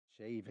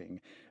shaving,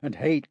 and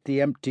hate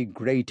the empty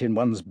grate in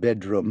one's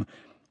bedroom,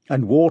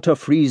 and water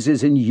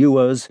freezes in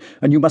ewers,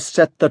 and you must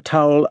set the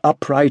towel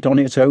upright on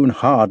its own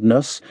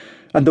hardness,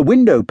 and the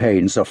window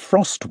panes are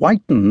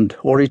frost-whitened,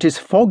 or it is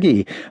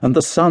foggy, and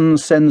the sun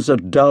sends a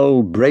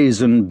dull,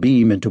 brazen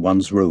beam into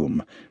one's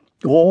room.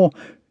 Or,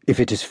 if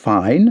it is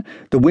fine,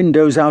 the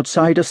windows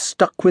outside are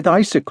stuck with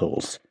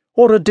icicles,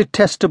 or a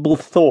detestable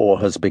thaw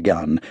has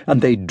begun,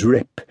 and they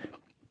drip.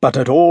 But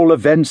at all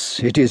events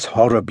it is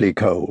horribly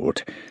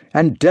cold,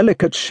 and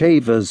delicate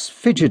shavers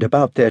fidget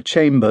about their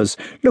chambers,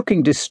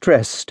 looking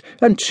distressed,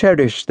 and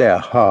cherish their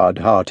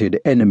hard-hearted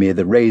enemy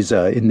the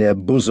razor in their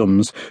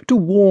bosoms to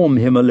warm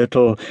him a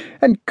little,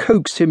 and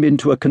coax him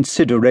into a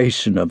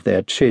consideration of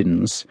their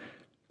chins.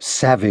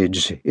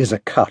 Savage is a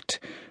cut,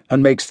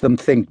 and makes them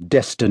think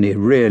destiny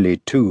really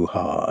too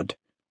hard.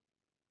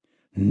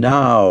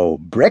 Now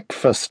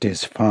breakfast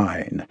is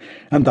fine,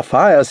 and the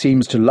fire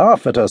seems to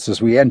laugh at us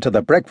as we enter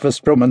the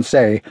breakfast room and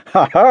say,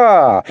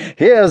 "Ha-ha!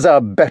 Here's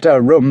a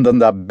better room than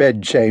the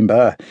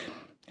bedchamber."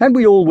 And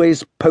we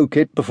always poke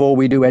it before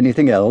we do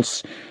anything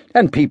else,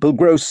 and people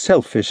grow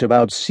selfish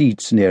about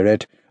seats near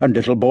it, and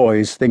little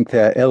boys think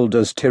their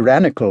elders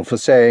tyrannical for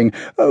saying,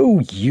 "Oh,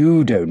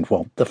 you don't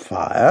want the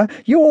fire,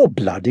 your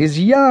blood is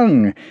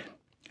young."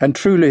 And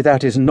truly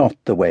that is not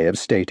the way of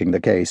stating the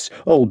case,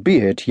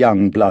 albeit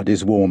young blood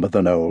is warmer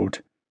than old.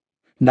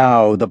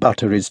 Now the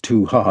butter is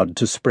too hard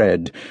to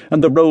spread,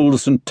 and the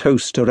rolls and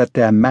toast are at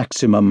their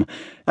maximum,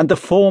 and the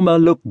former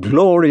look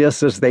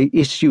glorious as they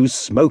issue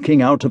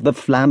smoking out of the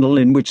flannel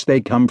in which they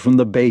come from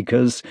the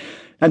baker's,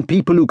 and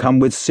people who come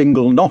with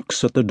single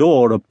knocks at the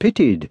door are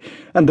pitied,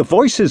 and the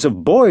voices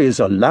of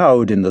boys are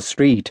loud in the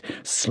street,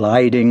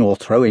 sliding or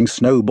throwing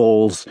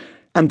snowballs,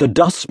 and the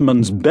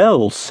dustman's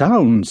bell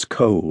sounds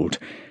cold,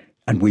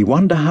 and we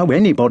wonder how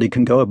anybody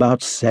can go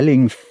about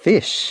selling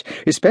fish,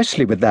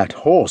 especially with that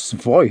hoarse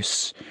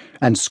voice,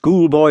 and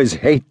schoolboys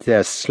hate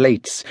their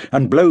slates,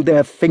 and blow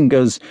their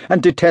fingers,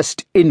 and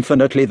detest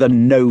infinitely the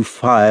no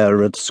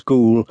fire at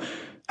school,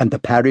 and the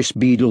parish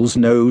beadle's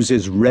nose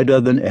is redder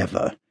than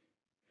ever.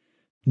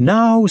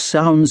 Now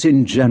sounds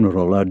in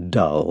general are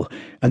dull,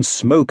 and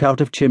smoke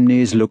out of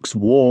chimneys looks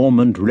warm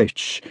and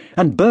rich,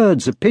 and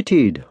birds are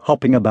pitied,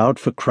 hopping about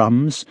for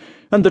crumbs,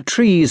 and the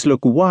trees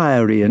look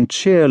wiry and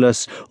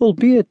cheerless,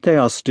 albeit they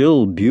are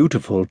still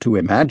beautiful to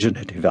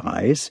imaginative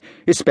eyes,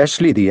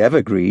 especially the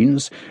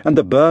evergreens, and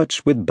the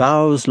birch with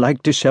boughs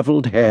like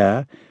dishevelled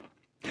hair.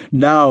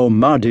 Now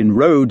mud in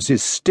roads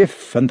is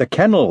stiff, and the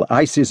kennel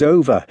ices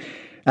over,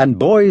 and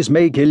boys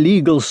make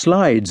illegal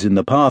slides in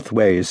the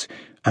pathways,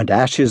 and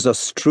ashes are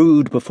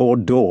strewed before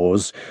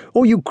doors,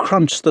 or you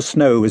crunch the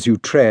snow as you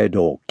tread,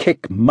 or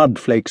kick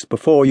mud-flakes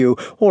before you,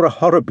 or are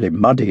horribly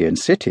muddy in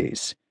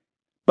cities.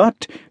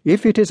 But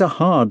if it is a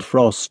hard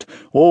frost,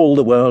 all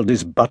the world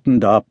is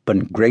buttoned up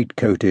and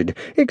great-coated,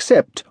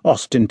 except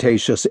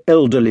ostentatious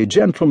elderly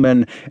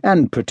gentlemen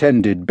and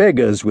pretended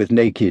beggars with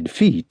naked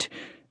feet,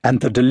 and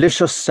the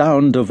delicious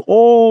sound of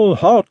 "all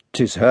hot"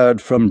 is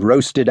heard from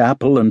roasted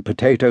apple and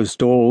potato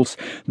stalls,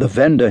 the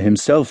vendor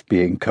himself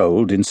being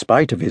cold in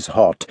spite of his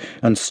hot,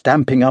 and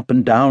stamping up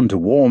and down to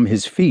warm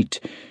his feet,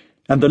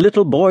 and the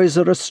little boys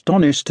are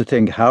astonished to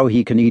think how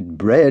he can eat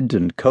bread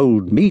and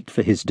cold meat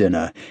for his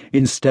dinner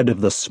instead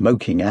of the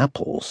smoking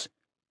apples.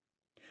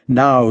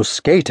 Now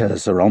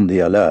skaters are on the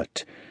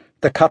alert.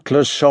 The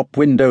cutler's shop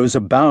windows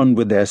abound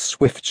with their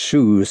swift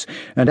shoes,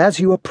 and as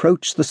you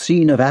approach the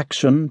scene of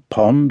action,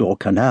 pond or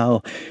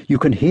canal, you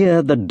can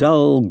hear the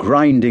dull,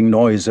 grinding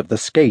noise of the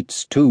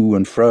skates to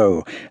and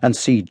fro, and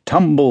see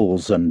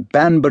tumbles and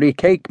Banbury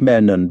cake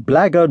men and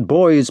blackguard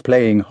boys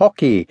playing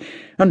hockey,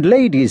 and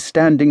ladies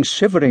standing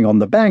shivering on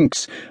the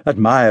banks,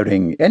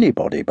 admiring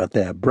anybody but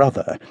their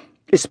brother,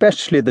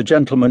 especially the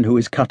gentleman who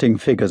is cutting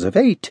figures of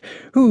 8,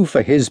 who,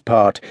 for his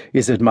part,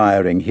 is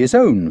admiring his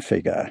own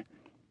figure.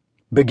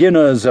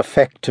 Beginners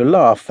affect to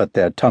laugh at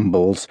their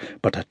tumbles,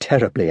 but are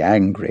terribly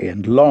angry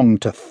and long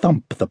to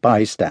thump the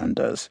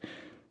bystanders.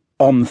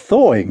 On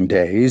thawing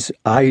days,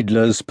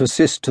 idlers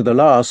persist to the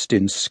last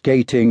in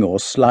skating or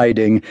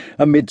sliding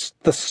amidst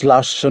the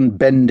slush and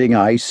bending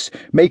ice,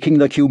 making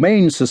the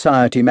Humane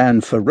Society man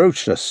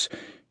ferocious.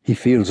 He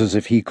feels as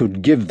if he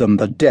could give them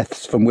the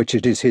deaths from which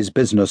it is his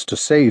business to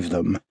save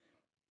them.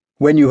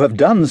 When you have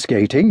done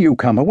skating, you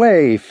come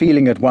away,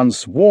 feeling at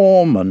once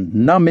warm and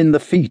numb in the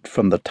feet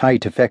from the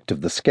tight effect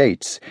of the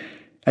skates,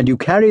 and you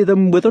carry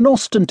them with an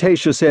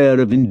ostentatious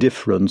air of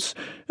indifference,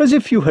 as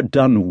if you had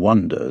done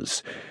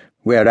wonders,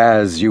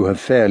 whereas you have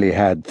fairly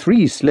had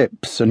 3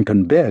 slips and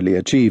can barely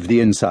achieve the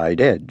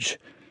inside edge.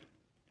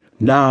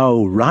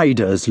 Now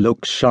riders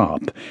look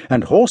sharp,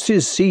 and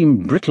horses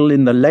seem brittle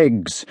in the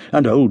legs,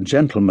 and old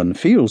gentlemen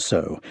feel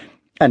so,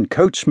 and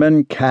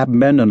coachmen,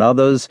 cabmen, and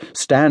others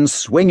stand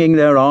swinging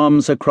their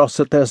arms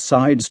across at their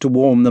sides to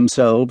warm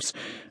themselves,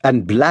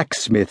 and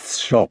blacksmiths'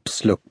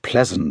 shops look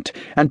pleasant,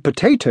 and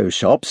potato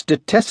shops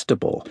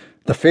detestable,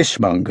 the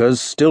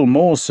fishmongers still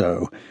more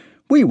so.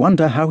 We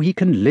wonder how he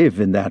can live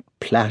in that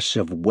plash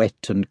of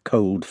wet and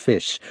cold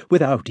fish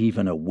without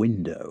even a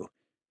window.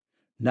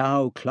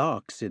 Now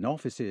clerks in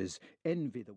offices envy the